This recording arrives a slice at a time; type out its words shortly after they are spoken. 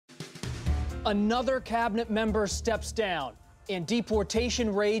Another cabinet member steps down and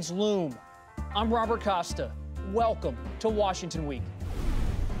deportation raids loom. I'm Robert Costa. Welcome to Washington Week.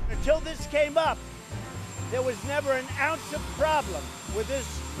 Until this came up, there was never an ounce of problem with this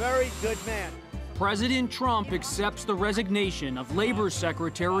very good man. President Trump accepts the resignation of Labor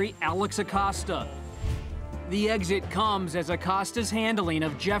Secretary Alex Acosta. The exit comes as Acosta's handling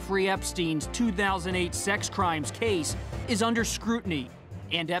of Jeffrey Epstein's 2008 sex crimes case is under scrutiny,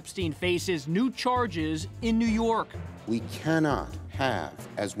 and Epstein faces new charges in New York. We cannot have,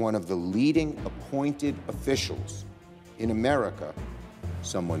 as one of the leading appointed officials in America,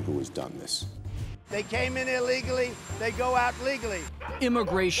 someone who has done this. They came in illegally, they go out legally.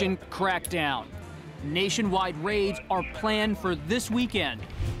 Immigration crackdown. Nationwide raids are planned for this weekend.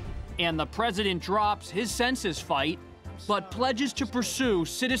 And the president drops his census fight, but pledges to pursue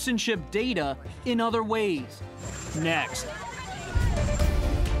citizenship data in other ways. Next.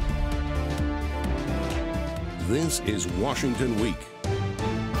 This is Washington Week.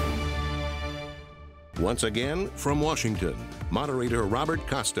 Once again, from Washington, moderator Robert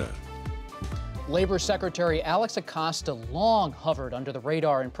Costa. Labor Secretary Alex Acosta long hovered under the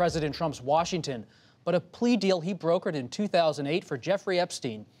radar in President Trump's Washington, but a plea deal he brokered in 2008 for Jeffrey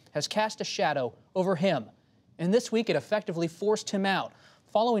Epstein has cast a shadow over him. And this week, it effectively forced him out,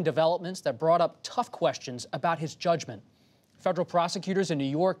 following developments that brought up tough questions about his judgment. Federal prosecutors in New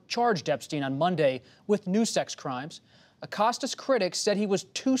York charged Epstein on Monday with new sex crimes. Acosta's critics said he was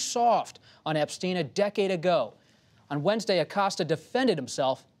too soft on Epstein a decade ago. On Wednesday, Acosta defended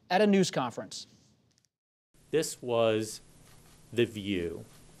himself at a news conference. This was the view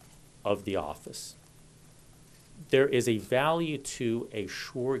of the office. There is a value to a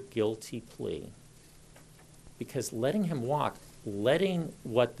sure guilty plea because letting him walk, letting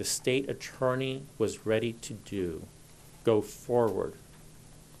what the state attorney was ready to do go forward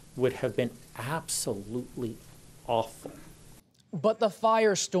would have been absolutely awful. But the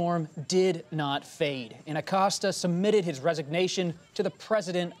firestorm did not fade, and Acosta submitted his resignation to the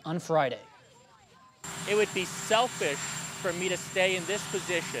president on Friday. It would be selfish for me to stay in this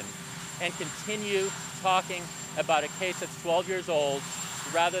position and continue talking about a case that's 12 years old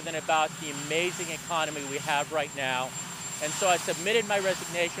rather than about the amazing economy we have right now. And so I submitted my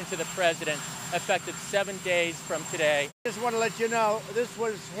resignation to the president effective 7 days from today. I just want to let you know this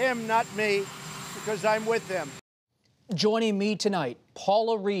was him, not me, because I'm with him. Joining me tonight,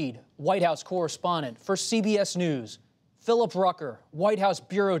 Paula Reed, White House correspondent for CBS News, Philip Rucker, White House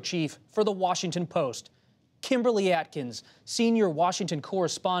bureau chief for The Washington Post, Kimberly Atkins, senior Washington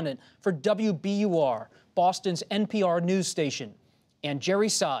correspondent for WBUR, Boston's NPR news station, and Jerry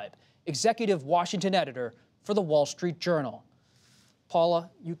Seib, executive Washington editor for The Wall Street Journal. Paula,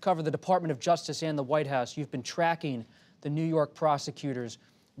 you cover the Department of Justice and the White House. You've been tracking the New York prosecutors.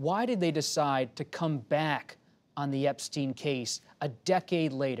 Why did they decide to come back on the Epstein case a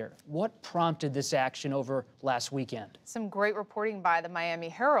decade later? What prompted this action over last weekend? Some great reporting by the Miami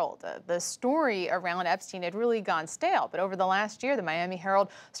Herald. The story around Epstein had really gone stale, but over the last year, the Miami Herald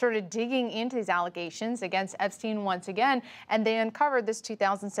started digging into these allegations against Epstein once again, and they uncovered this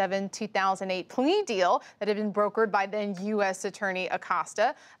 2007-2008 plea deal that had been brokered by then U.S. Attorney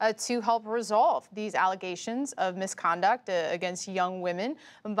Acosta to help resolve these allegations of misconduct against young women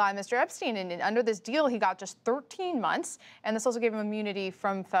by Mr. Epstein. And under this deal, he got just 13 months, and this also gave him immunity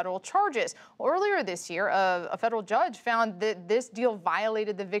from federal charges. Well, earlier this year, a federal judge found that this deal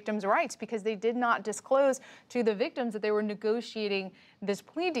violated the victims' rights because they did not disclose to the victims that they were negotiating this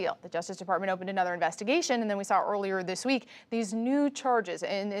plea deal. The Justice Department opened another investigation, and then we saw earlier this week these new charges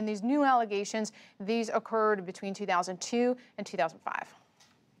and these new allegations. These occurred between 2002 and 2005.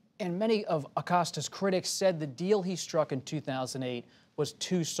 And many of Acosta's critics said the deal he struck in 2008 was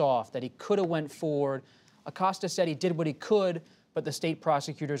too soft, that he could have went forward. Acosta said he did what he could, but the state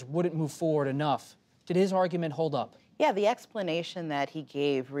prosecutors wouldn't move forward enough. Did his argument hold up? Yeah, the explanation that he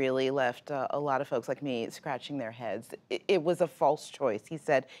gave really left a lot of folks like me scratching their heads. It was a false choice. He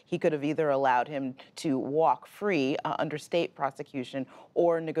said he could have either allowed him to walk free under state prosecution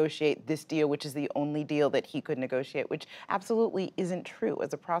or negotiate this deal, which is the only deal that he could negotiate, which absolutely isn't true.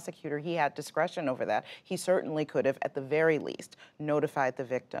 As a prosecutor, he had discretion over that. He certainly could have, at the very least, notified the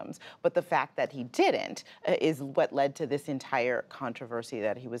victims. But the fact that he didn't is what led to this entire controversy,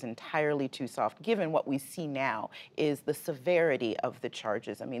 that he was entirely too soft, given what we see now is the severity of the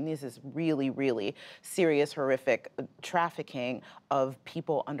charges. I mean, this is really, really serious, horrific trafficking of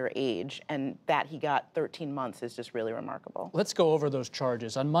people underage, and that he got 13 months is just really remarkable. Let's go over those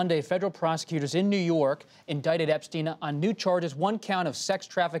charges. On Monday, federal prosecutors in New York indicted Epstein on new charges: one count of sex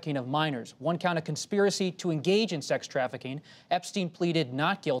trafficking of minors, one count of conspiracy to engage in sex trafficking. Epstein pleaded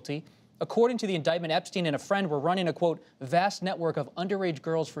not guilty. According to the indictment, Epstein and a friend were running a, quote, vast network of underage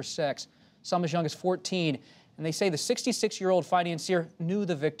girls for sex, some as young as 14. And they say the 66-year-old financier knew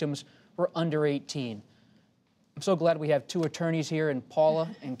the victims were under 18. I'm so glad we have two attorneys here, in Paula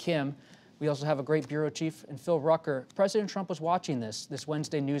and Kim. We also have a great bureau chief in Phil Rucker. President Trump was watching this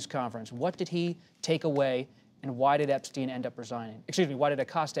Wednesday news conference. What did he take away, and why did Epstein end up resigning? Excuse me, why did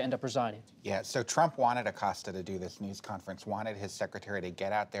Acosta end up resigning? Yeah, so Trump wanted Acosta to do this news conference, wanted his secretary to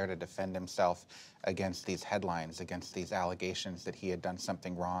get out there to defend himself against these headlines, against these allegations that he had done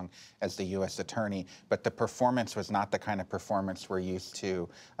something wrong as the U.S. attorney. But the performance was not the kind of performance we're used to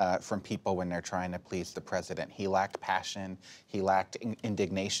from people when they're trying to please the president. He lacked passion. He lacked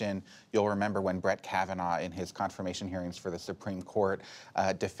indignation. You'll remember when Brett Kavanaugh, in his confirmation hearings for the Supreme Court,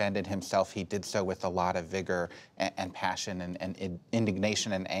 defended himself. He did so with a lot of vigor and passion and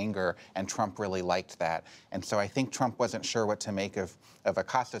indignation and anger, and Trump really liked that. And so I think Trump wasn't sure what to make of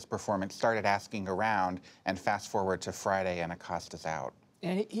Acosta's performance, started asking around, and fast forward to Friday, and Acosta's out.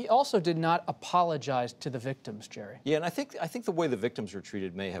 And he also did not apologize to the victims, Jerry. Yeah, and I think the way the victims were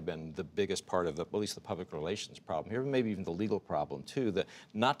treated may have been the biggest part of at least the public relations problem here, maybe even the legal problem too. That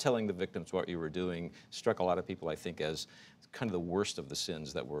not telling the victims what you were doing struck a lot of people, I think, as kind of the worst of the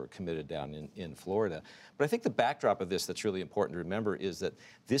sins that were committed down in Florida. But I think the backdrop of this that's really important to remember is that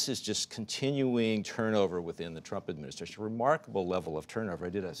this is just continuing turnover within the Trump administration, a remarkable level of turnover. I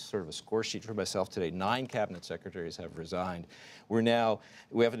did a sort of a score sheet for myself today. 9 cabinet secretaries have resigned. We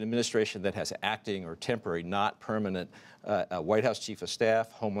have an administration that has acting or temporary, not permanent, White House Chief of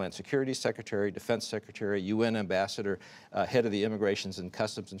Staff, Homeland Security Secretary, Defense Secretary, UN Ambassador, head of the Immigrations and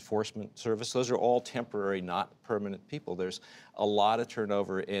Customs Enforcement Service. Those are all temporary, not permanent people. There's a lot of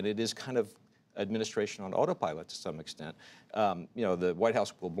turnover, and it is kind of administration on autopilot to some extent. You know, the White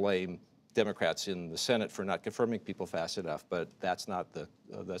House will blame Democrats in the Senate for not confirming people fast enough, but that's not the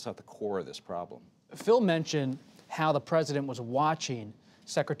core of this problem. Phil mentioned how the president was watching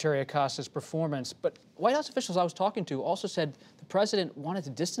Secretary Acosta's performance, but White House officials I was talking to also said the president wanted to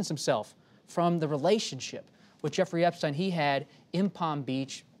distance himself from the relationship with Jeffrey Epstein he had in Palm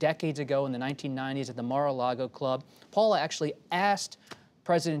Beach decades ago in the 1990s at the Mar-a-Lago Club. Paula actually asked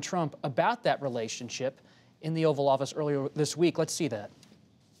President Trump about that relationship in the Oval Office earlier this week. Let's see that.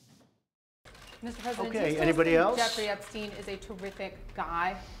 Mr. President, Okay, anybody else? Jeffrey Epstein is a terrific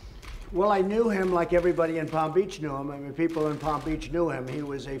guy. Well, I knew him like everybody in Palm Beach knew him. I mean, people in Palm Beach knew him. He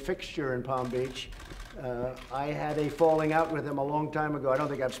was a fixture in Palm Beach. I had a falling out with him a long time ago. I don't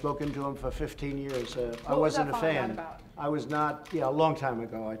think I've spoken to him for 15 years. I wasn't a fan. I was not, yeah, a long time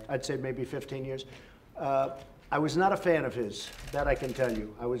ago. I'd say maybe 15 years. I was not a fan of his. That I can tell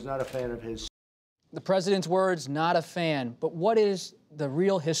you. I was not a fan of his. The president's words, not a fan. But what is the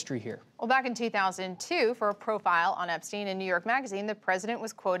real history here? Well, back in 2002, for a profile on Epstein in New York Magazine, the president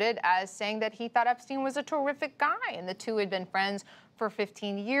was quoted as saying that he thought Epstein was a terrific guy, and the two had been friends for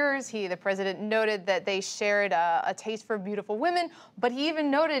 15 years. The president noted that they shared a taste for beautiful women, but he even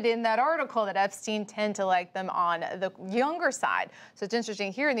noted in that article that Epstein tended to like them on the younger side. So it's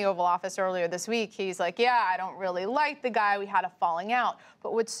interesting, here in the Oval Office earlier this week, he's like, yeah, I don't really like the guy. We had a falling out.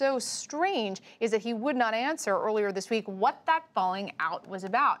 But what's so strange is that he would not answer earlier this week what that falling out was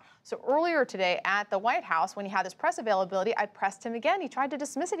about. So earlier today at the White House, when he had this press availability, I pressed him again. He tried to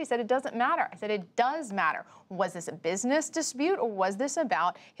dismiss it. He said it doesn't matter. I said it does matter. Was this a business dispute, or was this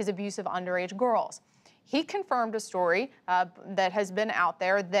about his abuse of underage girls? He confirmed a story that has been out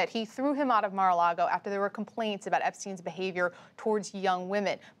there that he threw him out of Mar-a-Lago after there were complaints about Epstein's behavior towards young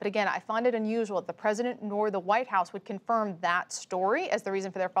women. But again, I find it unusual that the president nor the White House would confirm that story as the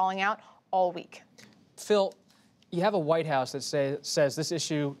reason for their falling out all week. Phil, you have a White House that says this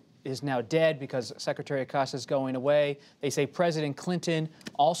issue is now dead because Secretary Acosta is going away. They say President Clinton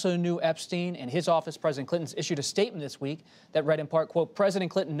also knew Epstein, and his office, President Clinton's, issued a statement this week that read in part, quote,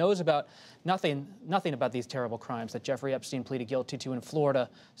 President Clinton knows about nothing about these terrible crimes that Jeffrey Epstein pleaded guilty to in Florida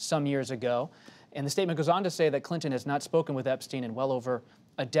some years ago. And the statement goes on to say that Clinton has not spoken with Epstein in well over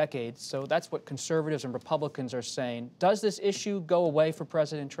a decade. So that's what conservatives and Republicans are saying. Does this issue go away for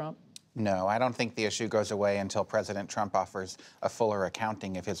President Trump? No, I don't think the issue goes away until President Trump offers a fuller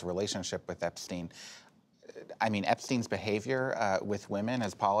accounting of his relationship with Epstein. I mean, Epstein's behavior with women,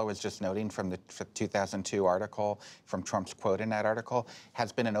 as Paula was just noting from the 2002 article, from Trump's quote in that article,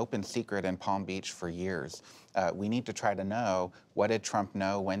 has been an open secret in Palm Beach for years. We need to try to know, what did Trump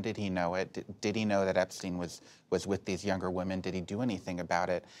know? When did he know it? Did he know that Epstein was with these younger women? Did he do anything about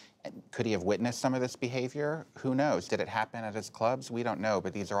it? Could he have witnessed some of this behavior? Who knows? Did it happen at his clubs? We don't know,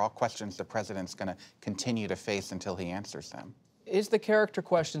 but these are all questions the president's going to continue to face until he answers them. Is the character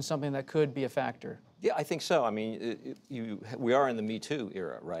question something that could be a factor? Yeah, I think so. I mean, we are in the Me Too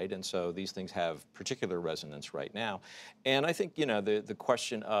era, right? And so these things have particular resonance right now. And I think, you know, the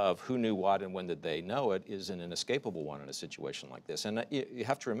question of who knew what and when did they know it is an inescapable one in a situation like this. And you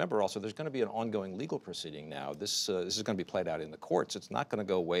have to remember also there's going to be an ongoing legal proceeding now. This is going to be played out in the courts. It's not going to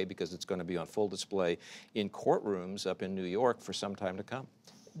go away because it's going to be on full display in courtrooms up in New York for some time to come.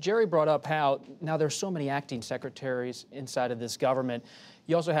 Jerry brought up how now there's so many acting secretaries inside of this government.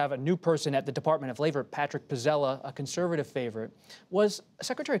 You also have a new person at the Department of Labor, Patrick Pizzella, a conservative favorite. Was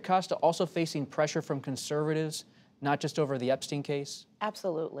Secretary Acosta also facing pressure from conservatives, not just over the Epstein case?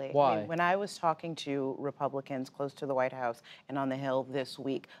 Absolutely. Why? I mean, when I was talking to Republicans close to the White House and on the Hill this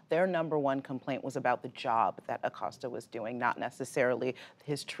week, their #1 complaint was about the job that Acosta was doing, not necessarily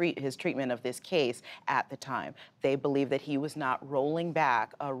his treatment of this case at the time. They believe that he was not rolling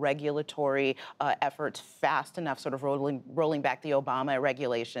back regulatory efforts fast enough, sort of rolling back the Obama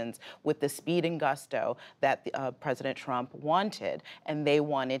regulations with the speed and gusto that President Trump wanted, and they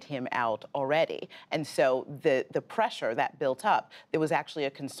wanted him out already. And so the pressure that built up, there was actually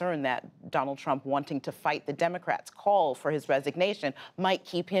a concern that Donald Trump wanting to fight the Democrats' call for his resignation might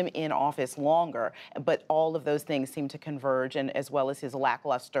keep him in office longer. But all of those things seem to converge, and as well as his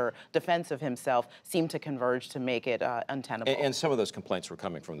lackluster defense of himself, seem to converge to make it untenable. And some of those complaints were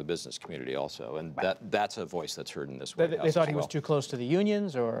coming from the business community also, and right. that's a voice that's heard in this White House. They thought he was too close to the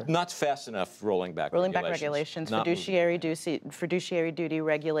unions, or? Not fast enough rolling back regulations. Fiduciary duty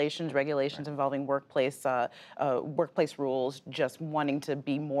regulations, involving workplace rules, just wanting to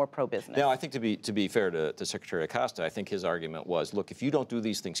be more pro-business. Now, I think to be fair to Secretary Acosta, I think his argument was, look, if you don't do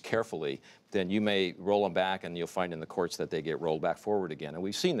these things carefully, then you may roll them back and you'll find in the courts that they get rolled back forward again. And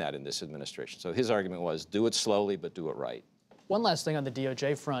we've seen that in this administration. So his argument was, do it slowly, but do it right. One last thing on the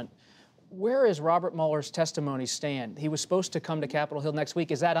DOJ front. Where is Robert Mueller's testimony stand? He was supposed to come to Capitol Hill next week.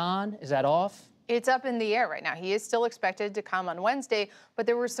 Is that on? Is that off? It's up in the air right now. He is still expected to come on Wednesday, but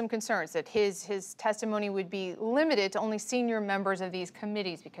there were some concerns that his testimony would be limited to only senior members of these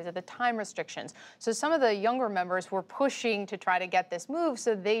committees because of the time restrictions. So some of the younger members were pushing to try to get this move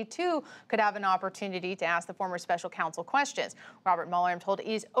so they too could have an opportunity to ask the former special counsel questions. Robert Mueller, I'm told,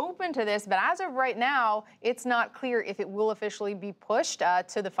 is open to this, but as of right now, it's not clear if it will officially be pushed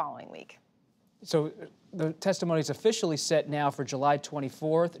to the following week. So the testimony is officially set now for July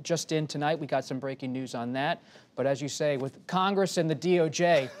 24th. Just in tonight, we got some breaking news on that. But as you say, with Congress and the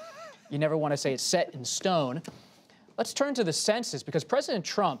DOJ, you never want to say it's set in stone. Let's turn to the census, because President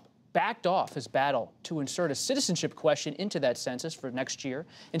Trump backed off his battle to insert a citizenship question into that census for next year.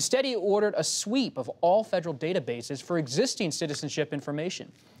 Instead, he ordered a sweep of all federal databases for existing citizenship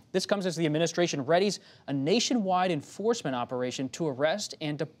information. This comes as the administration readies a nationwide enforcement operation to arrest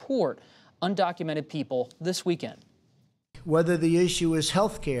and deport undocumented people this weekend. Whether the issue is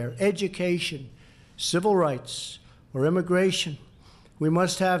health care, education, civil rights, or immigration, we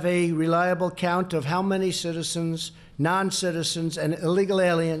must have a reliable count of how many citizens, non-citizens, and illegal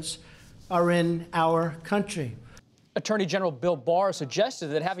aliens are in our country. Attorney General Bill Barr suggested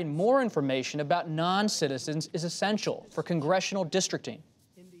that having more information about non-citizens is essential for congressional districting.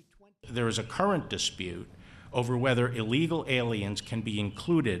 There is a current dispute over whether illegal aliens can be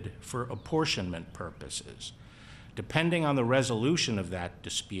included for apportionment purposes. Depending on the resolution of that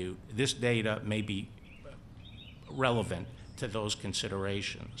dispute, this data may be relevant to those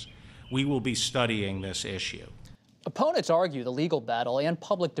considerations. We will be studying this issue. Opponents argue the legal battle and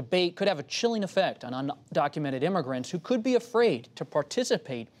public debate could have a chilling effect on undocumented immigrants who could be afraid to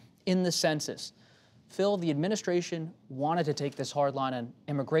participate in the census. Phil, the administration wanted to take this hard line on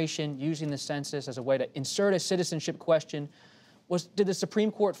immigration, using the census as a way to insert a citizenship question. Did the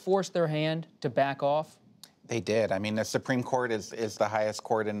Supreme Court force their hand to back off? They did. I mean, the Supreme Court is the highest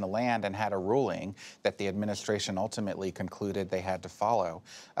court in the land and had a ruling that the administration ultimately concluded they had to follow.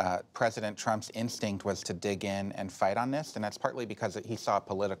 President Trump's instinct was to dig in and fight on this, and that's partly because he saw a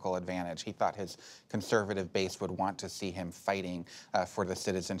political advantage. He thought his conservative base would want to see him fighting for the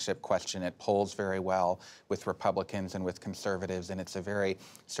citizenship question. It polls very well with Republicans and with conservatives, and it's a very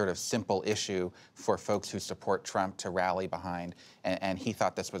sort of simple issue for folks who support Trump to rally behind. And he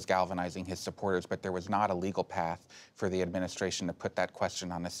thought this was galvanizing his supporters, but there was not a legal path for the administration to put that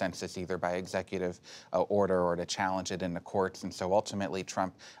question on the census, either by executive order or to challenge it in the courts. And so ultimately,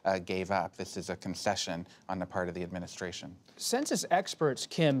 Trump gave up. This is a concession on the part of the administration. Census experts,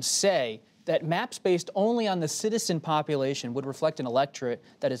 Kim, say that maps based only on the citizen population would reflect an electorate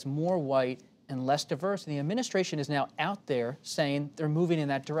that is more white and less diverse. And the administration is now out there saying they're moving in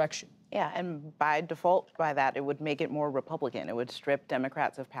that direction. Yeah, and by default, by that, it would make it more Republican. It would strip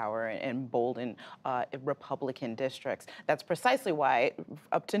Democrats of power and embolden Republican districts. That's precisely why,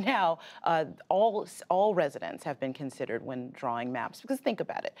 up to now, all residents have been considered when drawing maps. Because think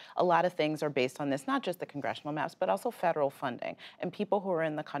about it, a lot of things are based on this, not just the congressional maps, but also federal funding. And people who are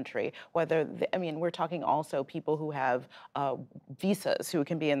in the country, we're talking also people who have visas, who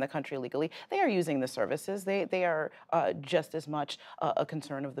can be in the country legally, they are using the services. They are just as much a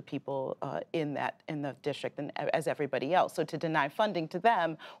concern of the people in the district as everybody else. So to deny funding to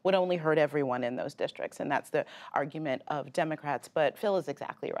them would only hurt everyone in those districts, and that's the argument of Democrats. But Phil is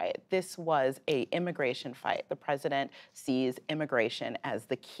exactly right. This was an immigration fight. The president sees immigration as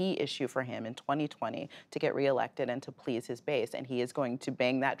the key issue for him in 2020 to get reelected and to please his base, and he is going to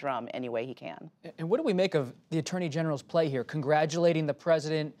bang that drum any way he can. And what do we make of the Attorney General's play here, congratulating the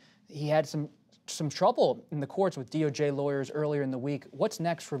president? He had some trouble in the courts with DOJ lawyers earlier in the week. What's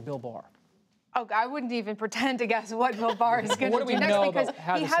next for Bill Barr? Oh, I wouldn't even pretend to guess what Bill Barr is going to do next,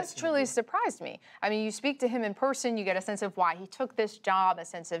 because he has truly surprised me. I mean, you speak to him in person, you get a sense of why he took this job, a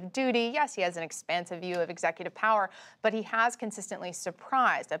sense of duty. Yes, he has an expansive view of executive power, but he has consistently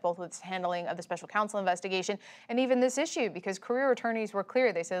surprised at both with his handling of the special counsel investigation and even this issue, because career attorneys were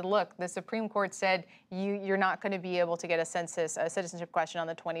clear. They said, look, the Supreme Court said you're not going to be able to get a citizenship question on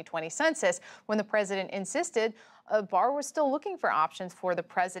the 2020 census. When the president insisted, Barr was still looking for options for the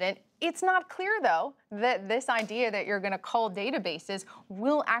president. It's not clear, though, that this idea that you're going to cull databases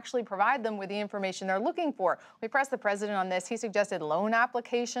will actually provide them with the information they're looking for. We pressed the president on this. He suggested loan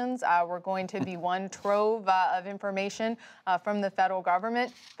applications were going to be one trove of information from the federal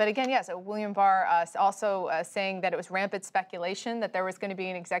government. But again, yes, William Barr also saying that it was rampant speculation that there was going to be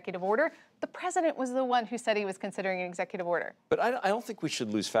an executive order. The president was the one who said he was considering an executive order. But I don't think we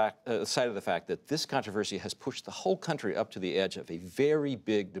should lose sight of the fact that this controversy has pushed the whole country up to the edge of a very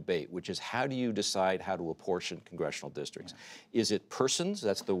big debate, which is how do you decide how to apportion congressional districts? Yeah. Is it persons,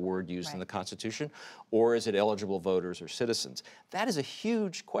 that's the word used in the Constitution, or is it eligible voters or citizens? That is a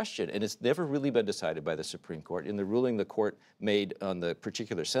huge question, and it's never really been decided by the Supreme Court. In the ruling the court made on the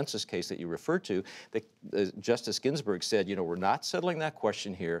particular census case that you referred to, Justice Ginsburg said, you know, we're not settling that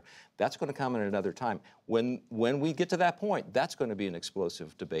question here. That's going to come at another time. When we get to that point, that's going to be an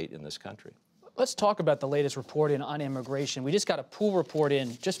explosive debate in this country. Let's talk about the latest report in on immigration. We just got a pool report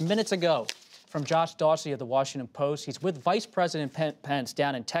in just minutes ago from Josh Dawsey of the Washington Post. He's with Vice President Pence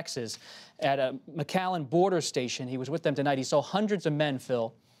down in Texas at a McAllen border station. He was with them tonight. He saw hundreds of men,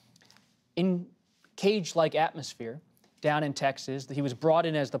 Phil, in cage-like atmosphere down in Texas. He was brought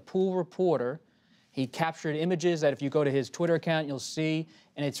in as the pool reporter. He captured images that if you go to his Twitter account, you'll see,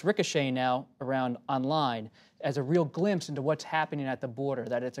 and it's ricocheting now around online as a real glimpse into what's happening at the border,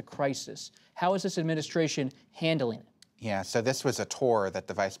 that it's a crisis. How is this administration handling it? Yeah, so this was a tour that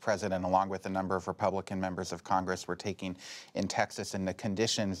the vice president, along with a number of Republican members of Congress, were taking in Texas, and the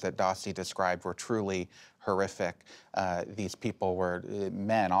conditions that Dawsey described were truly horrific. These people were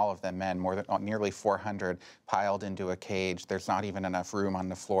men, all of them men, nearly 400 piled into a cage. There's not even enough room on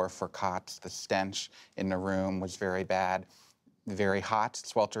the floor for cots. The stench in the room was very bad. Very hot,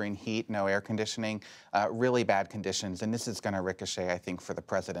 sweltering heat, no air conditioning, really bad conditions. And this is going to ricochet, I think, for the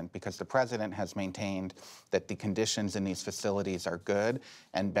president, because the president has maintained that the conditions in these facilities are good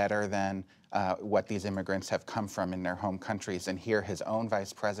and better than what these immigrants have come from in their home countries. And here his own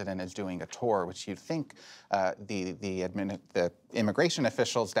vice president is doing a tour, which you'd think the immigration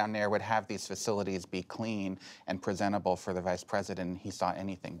officials down there would have these facilities be clean and presentable for the vice president. He saw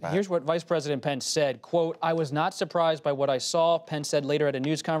anything but. Here's what Vice President Pence said, quote, "I was not surprised by what I saw." Pence said later at a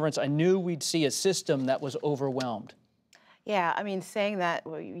news conference, "I knew we'd see a system that was overwhelmed." Yeah, I mean, saying that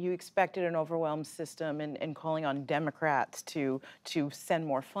you expected an overwhelmed system and calling on Democrats to send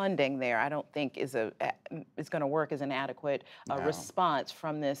more funding there, I don't think is going to work as an adequate response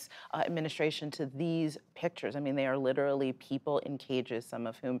from this administration to these pictures. I mean, they are literally people in cages, some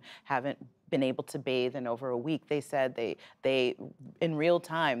of whom haven't been able to bathe in over a week. They said they in real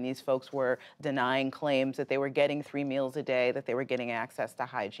time, these folks were denying claims that they were getting 3 meals a day, that they were getting access to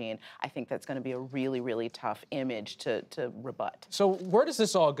hygiene. I think that's going to be a really, really tough image to rebut. So where does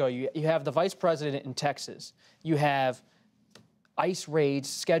this all go? You have the vice president in Texas. You have ICE raids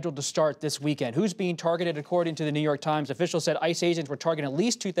scheduled to start this weekend. Who's being targeted? According to the New York Times, officials said ICE agents were targeting at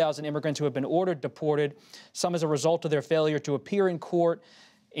least 2,000 immigrants who have been ordered deported, some as a result of their failure to appear in court.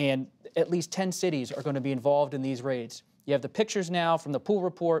 And at least 10 cities are going to be involved in these raids. You have the pictures now from the pool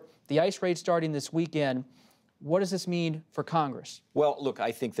report, the ICE raid starting this weekend. What does this mean for Congress? Well, look,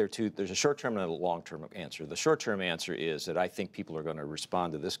 I think there's a short-term and a long-term answer. The short-term answer is that I think people are going to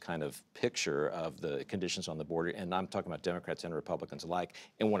respond to this kind of picture of the conditions on the border, and I'm talking about Democrats and Republicans alike,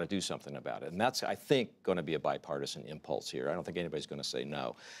 and want to do something about it. And that's, I think, going to be a bipartisan impulse here. I don't think anybody's going to say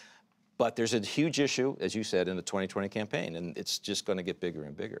no. But there's a huge issue, as you said, in the 2020 campaign, and it's just going to get bigger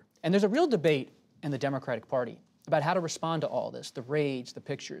and bigger. And there's a real debate in the Democratic Party about how to respond to all this, the raids, the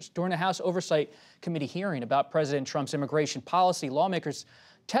pictures. During a House Oversight Committee hearing about President Trump's immigration policy, lawmakers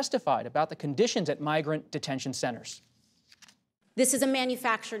testified about the conditions at migrant detention centers. This is a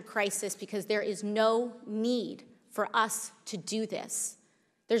manufactured crisis because there is no need for us to do this.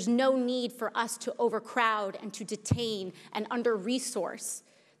 There's no need for us to overcrowd and to detain and under-resource.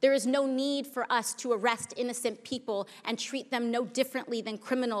 There is no need for us to arrest innocent people and treat them no differently than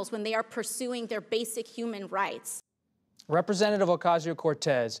criminals when they are pursuing their basic human rights. Representative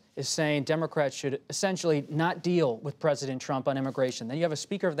Ocasio-Cortez is saying Democrats should essentially not deal with President Trump on immigration. Then you have a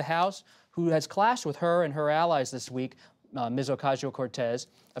Speaker of the House who has clashed with her and her allies this week, Ms. Ocasio-Cortez,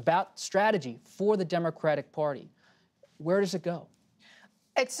 about strategy for the Democratic Party. Where does it go?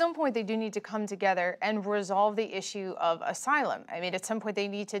 At some point, they do need to come together and resolve the issue of asylum. I mean, at some point, they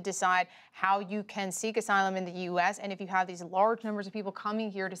need to decide how you can seek asylum in the U.S. And if you have these large numbers of people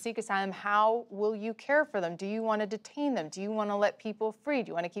coming here to seek asylum, how will you care for them? Do you want to detain them? Do you want to let people free?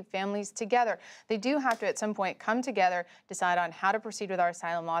 Do you want to keep families together? They do have to, at some point, come together, decide on how to proceed with our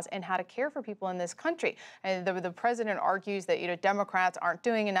asylum laws and how to care for people in this country. And the president argues that, Democrats aren't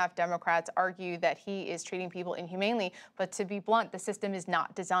doing enough. Democrats argue that he is treating people inhumanely. But to be blunt, the system is not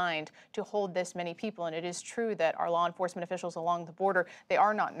designed to hold this many people. And it is true that our law enforcement officials along the border, they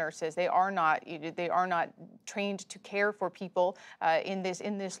are not nurses. They are not trained to care for people in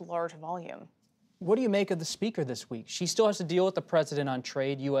this large volume. What do you make of the Speaker this week? She still has to deal with the president on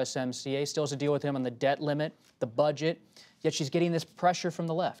trade, USMCA, still has to deal with him on the debt limit, the budget, yet she's getting this pressure from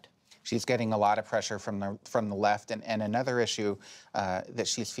the left. She's getting a lot of pressure from the left. And another issue that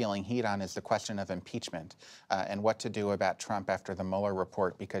she's feeling heat on is the question of impeachment and what to do about Trump after the Mueller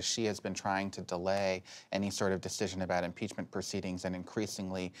report, because she has been trying to delay any sort of decision about impeachment proceedings. And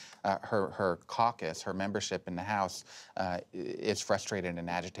increasingly, her caucus, her membership in the House is frustrated and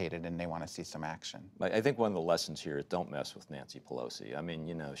agitated, and they want to see some action. I think one of the lessons here is don't mess with Nancy Pelosi. I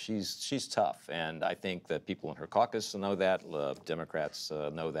mean, she's tough. And I think that people in her caucus know that. Democrats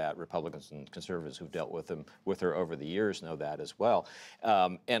know that. Republicans and conservatives who've dealt with her over the years know that as well.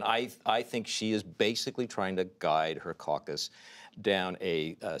 And I think she is basically trying to guide her caucus down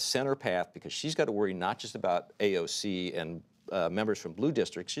a center path, because she's got to worry not just about AOC and members from blue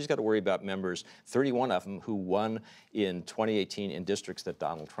districts. She's got to worry about members, 31 of them, who won in 2018 in districts that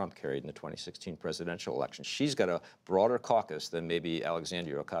Donald Trump carried in the 2016 presidential election. She's got a broader caucus than maybe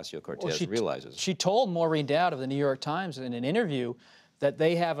Alexandria Ocasio-Cortez realizes. She told Maureen Dowd of the New York Times in an interview that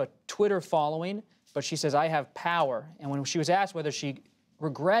they have a Twitter following, but she says, I have power. And when she was asked whether she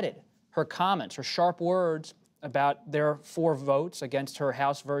regretted her comments, her sharp words about their 4 votes against her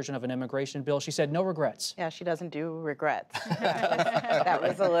House version of an immigration bill, she said, no regrets. Yeah, she doesn't do regrets. that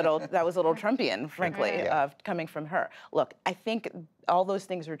was a little Trumpian, frankly, coming from her. Look, I think all those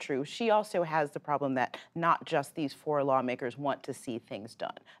things are true. She also has the problem that not just these 4 lawmakers want to see things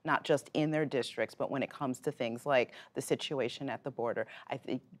done, not just in their districts, but when it comes to things like the situation at the border. I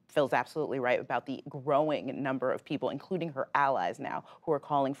think Phil's absolutely right about the growing number of people, including her allies now, who are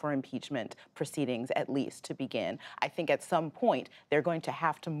calling for impeachment proceedings at least to begin. I think at some point they're going to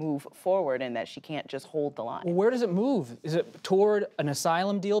have to move forward, and that she can't just hold the line. Well, where does it move? Is it toward an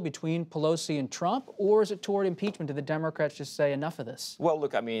asylum deal between Pelosi and Trump, or is it toward impeachment? Do the Democrats just say enough of this? Well,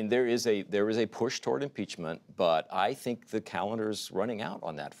 look, I mean, there is a push toward impeachment, but I think the calendar's running out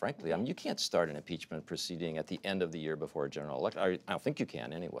on that, frankly. I mean, you can't start an impeachment proceeding at the end of the year before a general election. I don't think you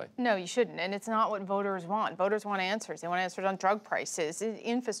can anyway. No, you shouldn't, and it's not what voters want. Voters want answers. They want answers on drug prices,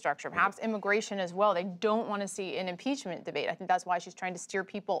 infrastructure, perhaps immigration as well. They don't want to see an impeachment debate. I think that's why she's trying to steer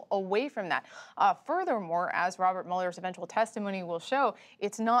people away from that. Furthermore, as Robert Mueller's eventual testimony will show,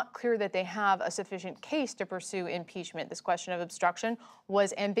 it's not clear that they have a sufficient case to pursue impeachment. This question of obstruction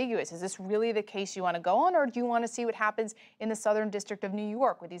was ambiguous. Is this really the case you want to go on, or do you want to see what happens in the Southern District of New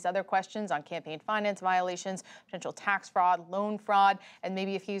York with these other questions on campaign finance violations, potential tax fraud, loan fraud, and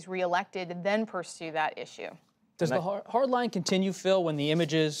maybe if he's reelected, then pursue that issue? Does the hard line continue, Phil, when the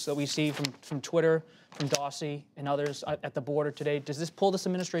images that we see from Twitter, from Dossie and others at the border today, does this pull this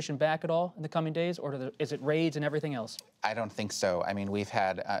administration back at all in the coming days, or is it raids and everything else? I don't think so. I mean, we've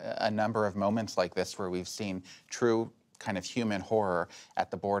had a number of moments like this where we've seen true kind of human horror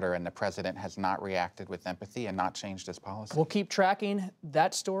at the border, and the president has not reacted with empathy and not changed his policy. We'll keep tracking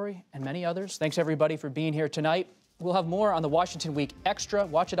that story and many others. Thanks, everybody, for being here tonight. We'll have more on the Washington Week Extra.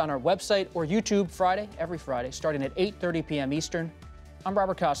 Watch it on our website or YouTube every Friday, starting at 8:30 p.m. Eastern. I'm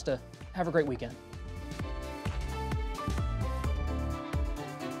Robert Costa. Have a great weekend.